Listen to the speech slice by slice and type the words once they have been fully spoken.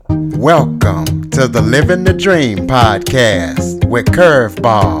Welcome to the Living the Dream podcast with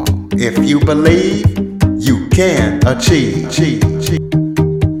Curveball. If you believe, you can achieve.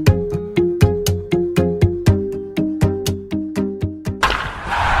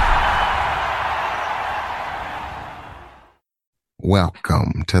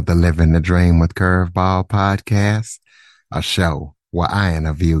 Welcome to the Living the Dream with Curveball podcast, a show where I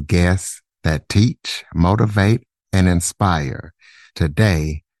interview guests that teach, motivate, and inspire.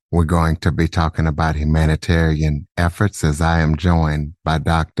 Today, we're going to be talking about humanitarian efforts as I am joined by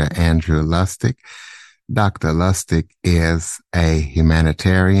Dr. Andrew Lustig. Dr. Lustig is a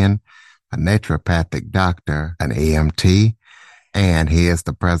humanitarian, a naturopathic doctor, an EMT, and he is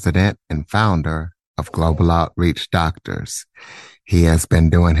the president and founder of Global Outreach Doctors. He has been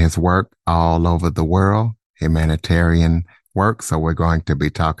doing his work all over the world, humanitarian work. So we're going to be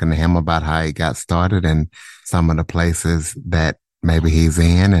talking to him about how he got started and some of the places that maybe he's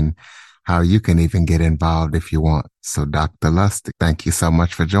in and how you can even get involved if you want. So Dr. Lustig, thank you so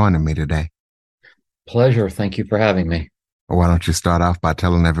much for joining me today. Pleasure. Thank you for having me. Well, why don't you start off by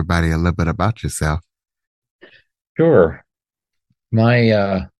telling everybody a little bit about yourself? Sure.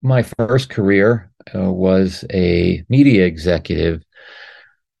 My first career was a media executive.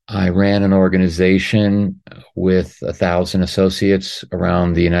 I ran an organization with 1,000 associates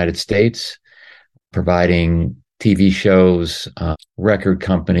around the United States, providing TV shows, record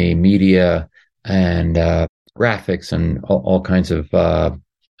company, media, and graphics, and all kinds of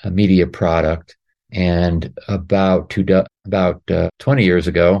media product. And about 20 years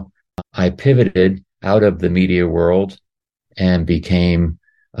ago, I pivoted out of the media world and became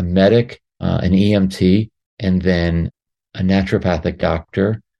a medic, an EMT, and then a naturopathic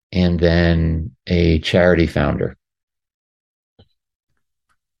doctor, and then a charity founder.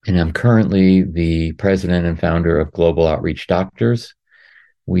 And I'm currently the president and founder of Global Outreach Doctors.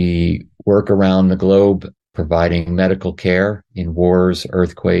 We work around the globe providing medical care in wars,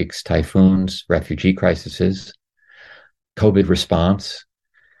 earthquakes, typhoons, refugee crises, COVID response.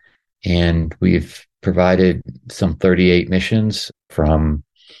 And we've provided some 38 missions, from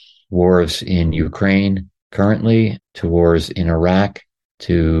wars in Ukraine currently to wars in Iraq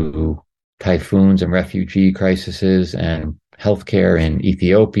to typhoons and refugee crises and healthcare in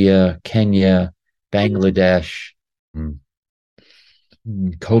Ethiopia, Kenya, Bangladesh,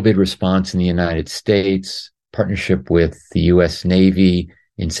 COVID response in the United States, partnership with the U.S. Navy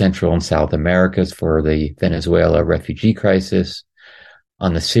in Central and South Americas for the Venezuela refugee crisis,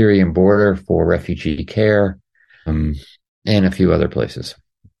 on the Syrian border for refugee care, and a few other places.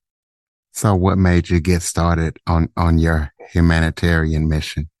 So what made you get started on your humanitarian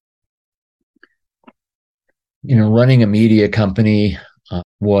mission? Running a media company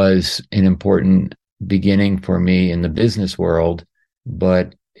was an important beginning for me in the business world,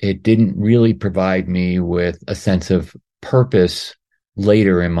 but it didn't really provide me with a sense of purpose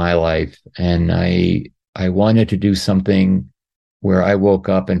later in my life. And I wanted to do something where I woke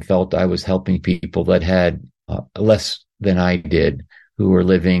up and felt I was helping people that had less than I did, who were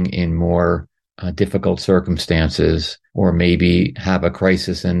living in more difficult circumstances, or maybe have a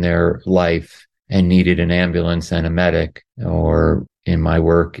crisis in their life and needed an ambulance and a medic, or in my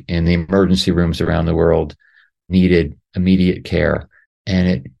work in the emergency rooms around the world, needed immediate care. And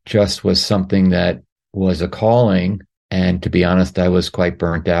it just was something that was a calling. And to be honest, I was quite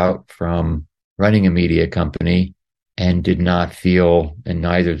burnt out from running a media company and did not feel, and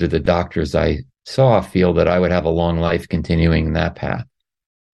neither did the doctors I saw feel, that I would have a long life continuing that path.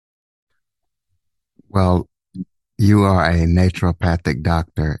 Well, you are a naturopathic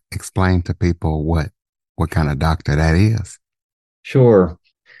doctor. Explain to people what kind of doctor that is. Sure.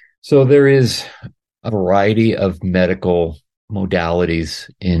 So there is a variety of medical modalities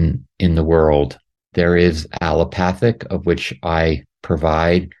in the world. There is allopathic, of which I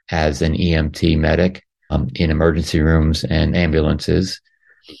provide as an EMT medic in emergency rooms and ambulances.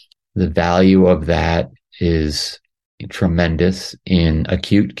 The value of that is tremendous in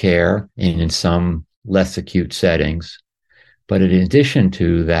acute care and in some less acute settings. But in addition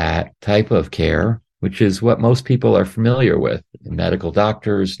to that type of care, which is what most people are familiar with, medical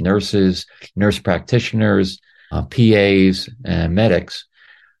doctors, nurses, nurse practitioners, PAs, and medics,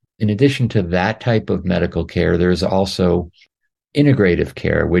 in addition to that type of medical care, there's also integrative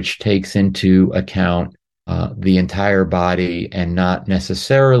care, which takes into account the entire body and not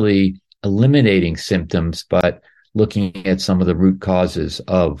necessarily eliminating symptoms, but looking at some of the root causes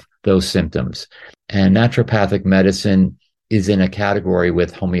of those symptoms. And naturopathic medicine is in a category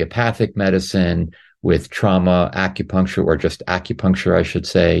with homeopathic medicine, with trauma acupuncture, or just acupuncture, I should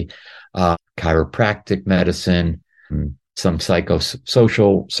say, chiropractic medicine, some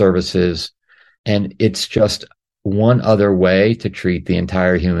psychosocial services. And it's just one other way to treat the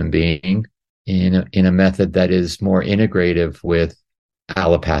entire human being in a method that is more integrative with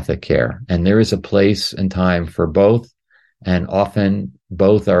allopathic care. And there is a place and time for both, and often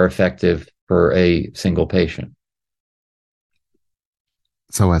both are effective for a single patient.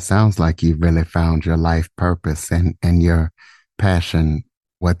 So it sounds like you really found your life purpose and your passion,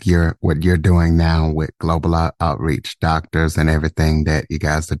 what you're doing now with global outreach doctors and everything that you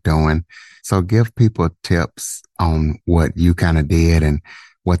guys are doing. So give people tips on what you kind of did and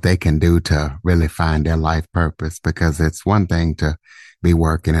what they can do to really find their life purpose, because it's one thing to be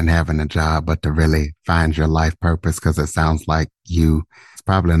working and having a job, but to really find your life purpose, because it sounds like it's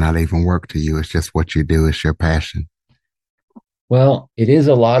probably not even work to you. It's just what you do. It's your passion. Well, it is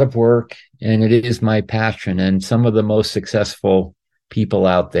a lot of work and it is my passion. And some of the most successful people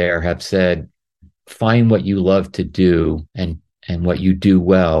out there have said, find what you love to do and what you do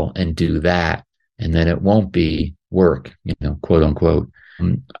well and do that. And then it won't be work, quote unquote.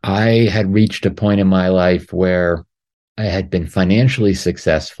 I had reached a point in my life where I had been financially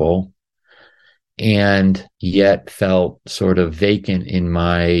successful and yet felt sort of vacant in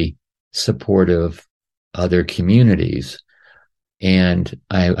my support of other communities. And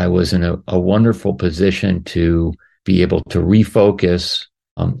I was in a wonderful position to be able to refocus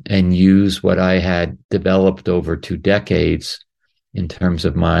and use what I had developed over 2 decades in terms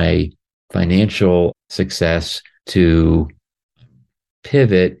of my financial success to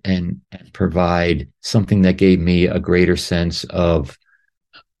pivot and provide something that gave me a greater sense of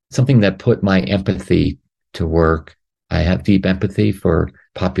something that put my empathy to work. I have deep empathy for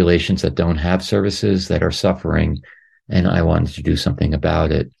populations that don't have services, that are suffering, and I wanted to do something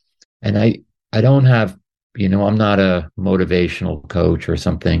about it. And I don't have, I'm not a motivational coach or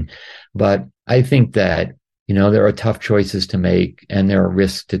something, but I think that, there are tough choices to make and there are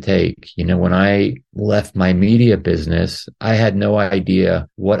risks to take. When I left my media business, I had no idea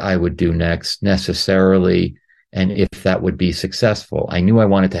what I would do next necessarily, and if that would be successful. I knew I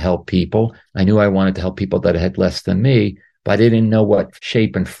wanted to help people. I knew I wanted to help people that had less than me, but I didn't know what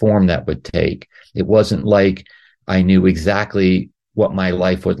shape and form that would take. It wasn't like I knew exactly what my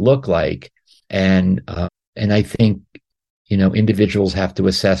life would look like. And I think, individuals have to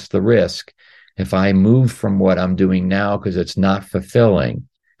assess the risk. If I move from what I'm doing now because it's not fulfilling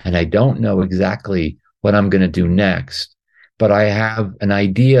and I don't know exactly what I'm going to do next, but I have an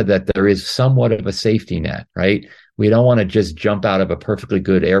idea that there is somewhat of a safety net, right? We don't want to just jump out of a perfectly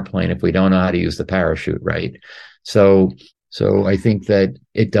good airplane if we don't know how to use the parachute, right? So I think that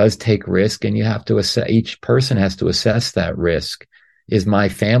it does take risk, and you have to assess, each person has to assess that risk. Is my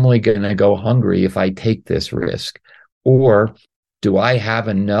family going to go hungry if I take this risk? Or do I have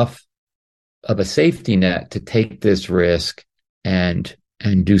enough of a safety net to take this risk and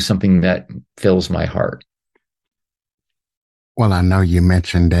do something that fills my heart? Well, I know you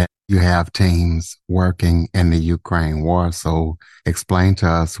mentioned that you have teams working in the Ukraine war. So explain to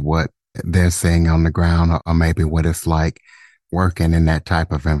us what they're seeing on the ground, or maybe what it's like working in that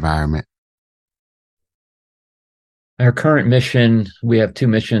type of environment. Our current mission, we have 2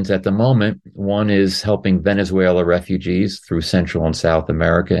 missions at the moment. One is helping Venezuela refugees through Central and South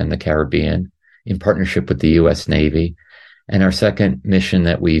America and the Caribbean in partnership with the U.S. Navy. And our second mission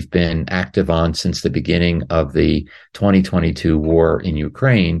that we've been active on since the beginning of the 2022 war in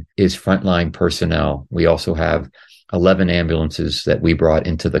Ukraine is frontline personnel. We also have 11 ambulances that we brought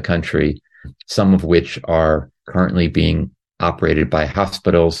into the country, some of which are currently being operated by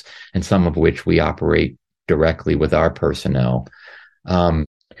hospitals and some of which we operate directly with our personnel. The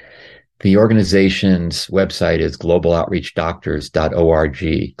organization's website is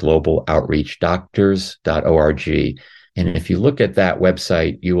globaloutreachdoctors.org, globaloutreachdoctors.org. And if you look at that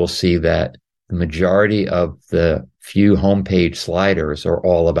website, you will see that the majority of the few homepage sliders are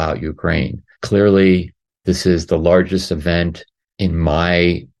all about Ukraine. Clearly, this is the largest event in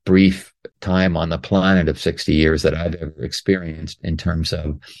my brief time on the planet of 60 years that I've ever experienced in terms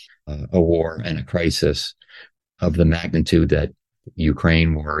of a war and a crisis of the magnitude that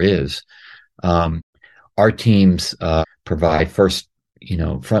Ukraine war is. Our teams provide first,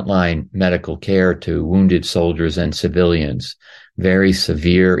 frontline medical care to wounded soldiers and civilians, very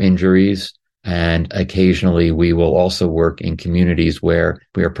severe injuries. And occasionally we will also work in communities where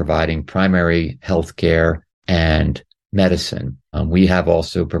we are providing primary health care and medicine. We have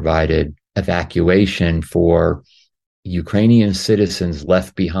also provided evacuation for Ukrainian citizens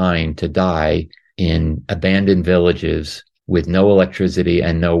left behind to die in abandoned villages with no electricity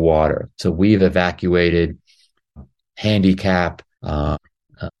and no water. So we've evacuated handicap,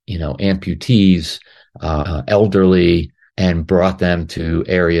 amputees, elderly, and brought them to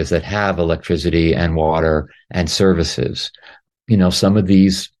areas that have electricity and water and services. Some of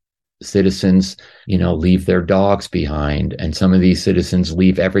these citizens, leave their dogs behind, and some of these citizens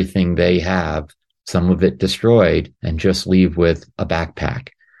leave everything they have, some of it destroyed, and just leave with a backpack.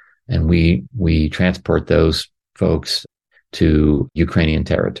 And we transport those folks to Ukrainian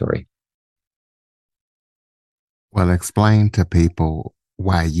territory. Well, explain to people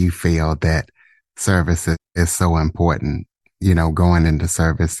why you feel that service is so important, going into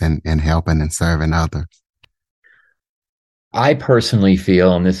service and helping and serving others. I personally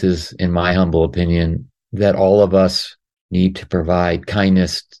feel, and this is in my humble opinion, that all of us need to provide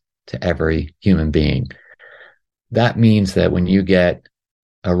kindness to every human being. That means that when you get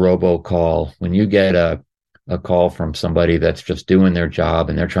a robocall, when you get a call from somebody that's just doing their job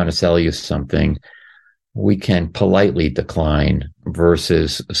and they're trying to sell you something, we can politely decline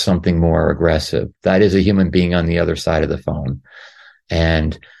versus something more aggressive. That is a human being on the other side of the phone.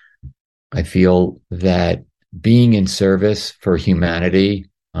 And I feel that being in service for humanity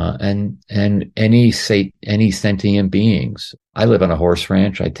and any sentient beings. I live on a horse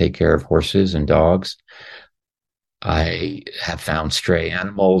ranch. I take care of horses and dogs. I have found stray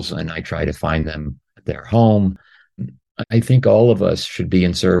animals and I try to find them their home. I think all of us should be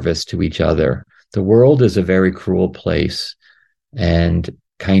in service to each other. The world is a very cruel place, and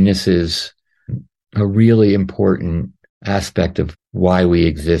kindness is a really important aspect of why we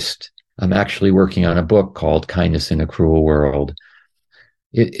exist. I'm actually working on a book called Kindness in a Cruel World.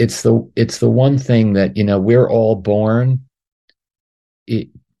 It's the one thing that, we're all born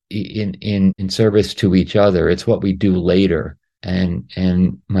in service to each other. It's what we do later.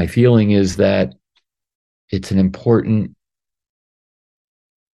 And my feeling is that it's an important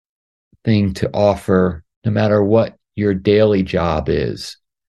thing to offer, no matter what your daily job is.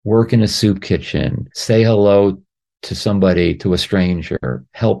 Work in a soup kitchen, say hello to somebody, to a stranger,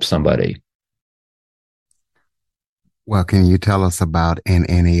 help somebody. Well, can you tell us about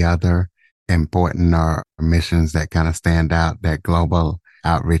any other important or missions that kind of stand out that Global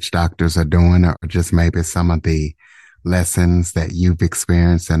Outreach Doctors are doing, or just maybe some of the lessons that you've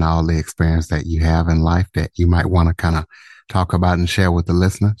experienced and all the experience that you have in life that you might want to kind of talk about and share with the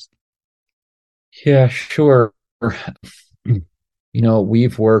listeners? Yeah, sure.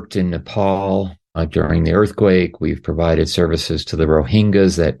 We've worked in Nepal during the earthquake. We've provided services to the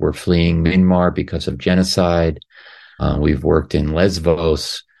Rohingyas that were fleeing Myanmar because of genocide. We've worked in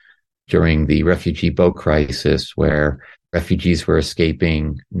Lesbos during the refugee boat crisis, where refugees were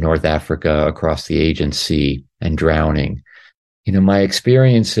escaping North Africa across the Aegean Sea and drowning. My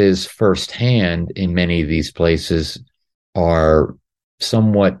experiences firsthand in many of these places are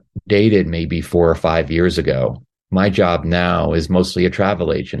somewhat dated, maybe 4 or 5 years ago. My job now is mostly a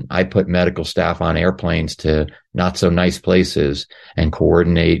travel agent. I put medical staff on airplanes to not so nice places and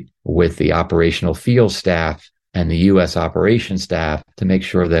coordinate with the operational field staff and the U.S. operations staff to make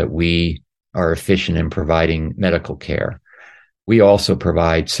sure that we are efficient in providing medical care. We also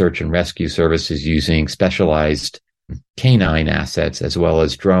provide search and rescue services using specialized canine assets as well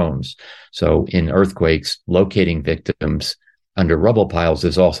as drones. So in earthquakes, locating victims under rubble piles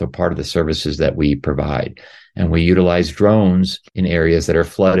is also part of the services that we provide. And we utilize drones in areas that are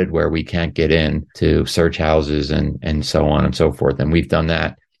flooded where we can't get in to search houses and so on and so forth. And we've done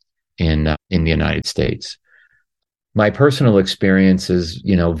that in the United States. My personal experiences,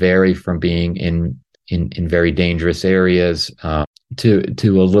 vary from being in very dangerous areas to a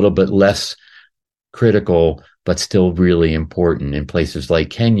little bit less critical, but still really important in places like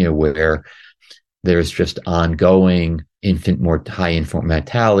Kenya, where there's just ongoing high infant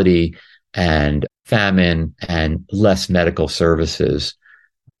mortality and famine and less medical services.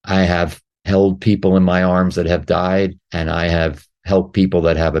 I have held people in my arms that have died, and I have helped people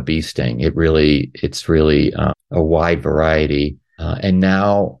that have a bee sting. It's really a wide variety. And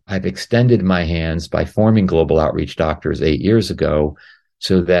now I've extended my hands by forming Global Outreach Doctors 8 years ago,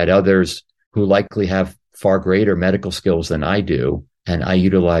 so that others who likely have far greater medical skills than I do, and I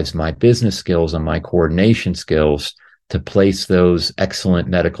utilize my business skills and my coordination skills to place those excellent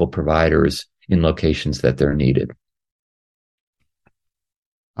medical providers in locations that they're needed.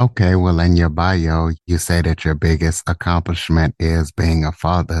 Okay, well, in your bio, you say that your biggest accomplishment is being a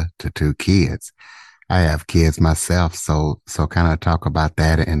father to 2 kids. I have kids myself, so kind of talk about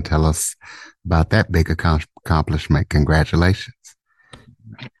that and tell us about that big accomplishment. Congratulations.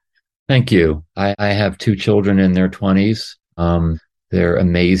 Thank you. I have 2 children in their 20s. They're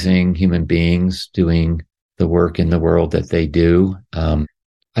amazing human beings doing the work in the world that they do.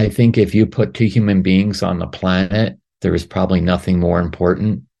 I think if you put 2 human beings on the planet, there is probably nothing more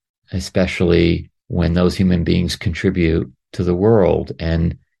important, especially when those human beings contribute to the world.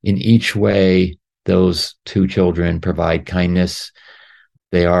 And in each way, those two children provide kindness.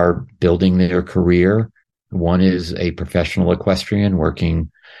 They are building their career. One is a professional equestrian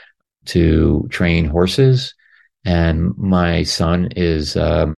working to train horses. And my son is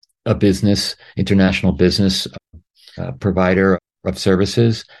a international business provider of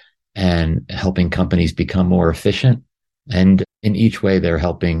services and helping companies become more efficient. And in each way, they're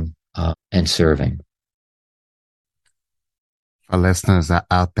helping and serving. For listeners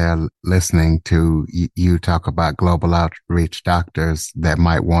out there listening to you talk about Global Outreach Doctors that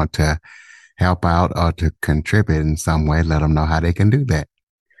might want to help out or to contribute in some way, let them know how they can do that.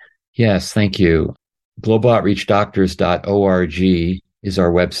 Yes, thank you. globaloutreachdoctors.org is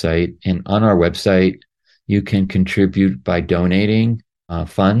our website. And on our website, you can contribute by donating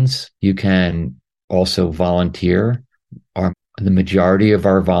funds. You can also volunteer. The majority of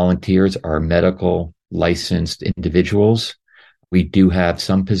our volunteers are medical licensed individuals. We do have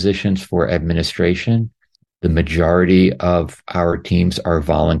some positions for administration. The majority of our teams are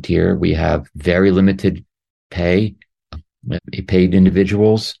volunteer. We have very limited paid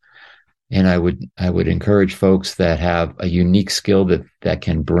individuals. And I would encourage folks that have a unique skill that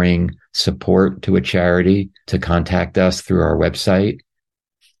can bring support to a charity to contact us through our website.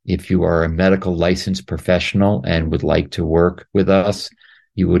 If you are a medical licensed professional and would like to work with us,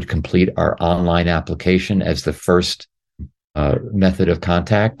 you would complete our online application as the first method of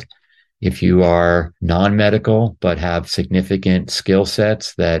contact. If you are non-medical but have significant skill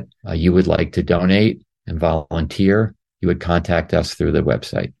sets that you would like to donate and volunteer, you would contact us through the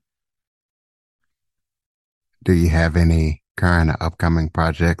website. Do you have any current or upcoming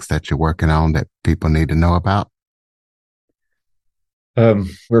projects that you're working on that people need to know about?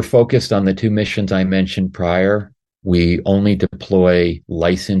 We're focused on the two missions I mentioned prior. We only deploy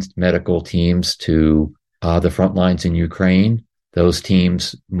licensed medical teams to the front lines in Ukraine. Those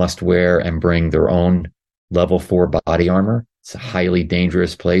teams must wear and bring their own level 4 body armor. It's a highly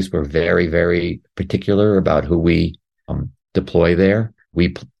dangerous place. We're very, very particular about who we deploy there.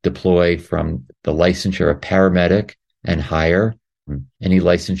 We deploy from the licensure of paramedic and higher. Any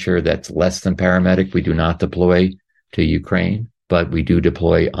licensure that's less than paramedic, we do not deploy to Ukraine, but we do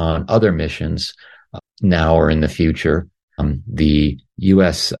deploy on other missions now or in the future. The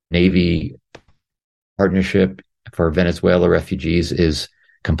U.S. Navy partnership for Venezuela refugees is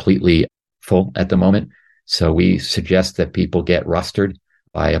completely full at the moment. So we suggest that people get rostered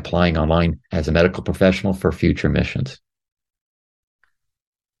by applying online as a medical professional for future missions.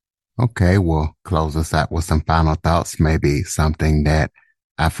 Okay, we'll close us out with some final thoughts, maybe something that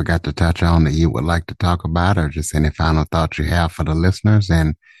I forgot to touch on that you would like to talk about, or just any final thoughts you have for the listeners,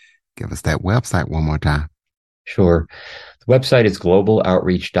 and give us that website one more time. Sure. The website is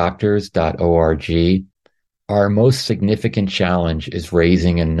globaloutreachdoctors.org. Our most significant challenge is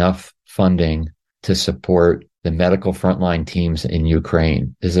raising enough funding to support the medical frontline teams in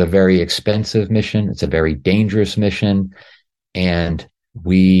Ukraine. This is a very expensive mission. It's a very dangerous mission, and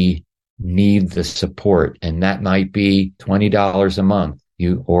we need the support. And that might be $20 a month,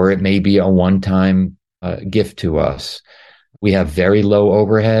 or it may be a one-time gift to us. We have very low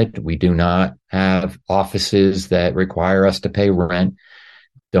overhead. We do not have offices that require us to pay rent.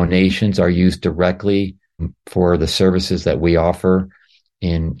 Donations are used directly for the services that we offer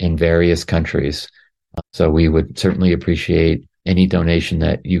in various countries. So we would certainly appreciate any donation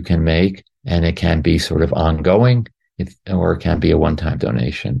that you can make, and it can be sort of ongoing, or it can be a one-time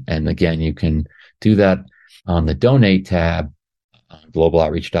donation. And again, you can do that on the donate tab on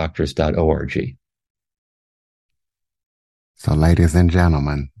globaloutreachdoctors.org. So ladies and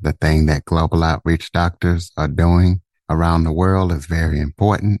gentlemen, the thing that Global Outreach Doctors are doing around the world is very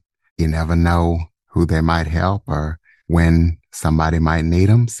important. You never know who they might help or when somebody might need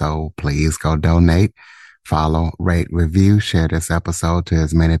them. So please go donate, follow, rate, review, share this episode to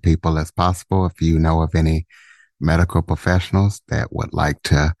as many people as possible. If you know of any medical professionals that would like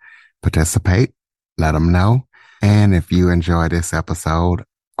to participate, let them know. And if you enjoy this episode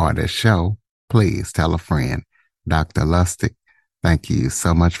or this show, please tell a friend. Dr. Lustig, thank you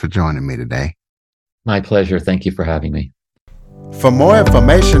so much for joining me today. My pleasure. Thank you for having me. For more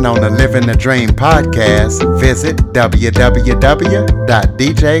information on the Living the Dream podcast, visit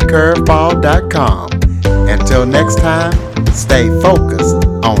www.djcurveball.com. Until next time, stay focused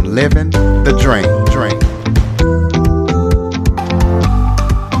on living the dream.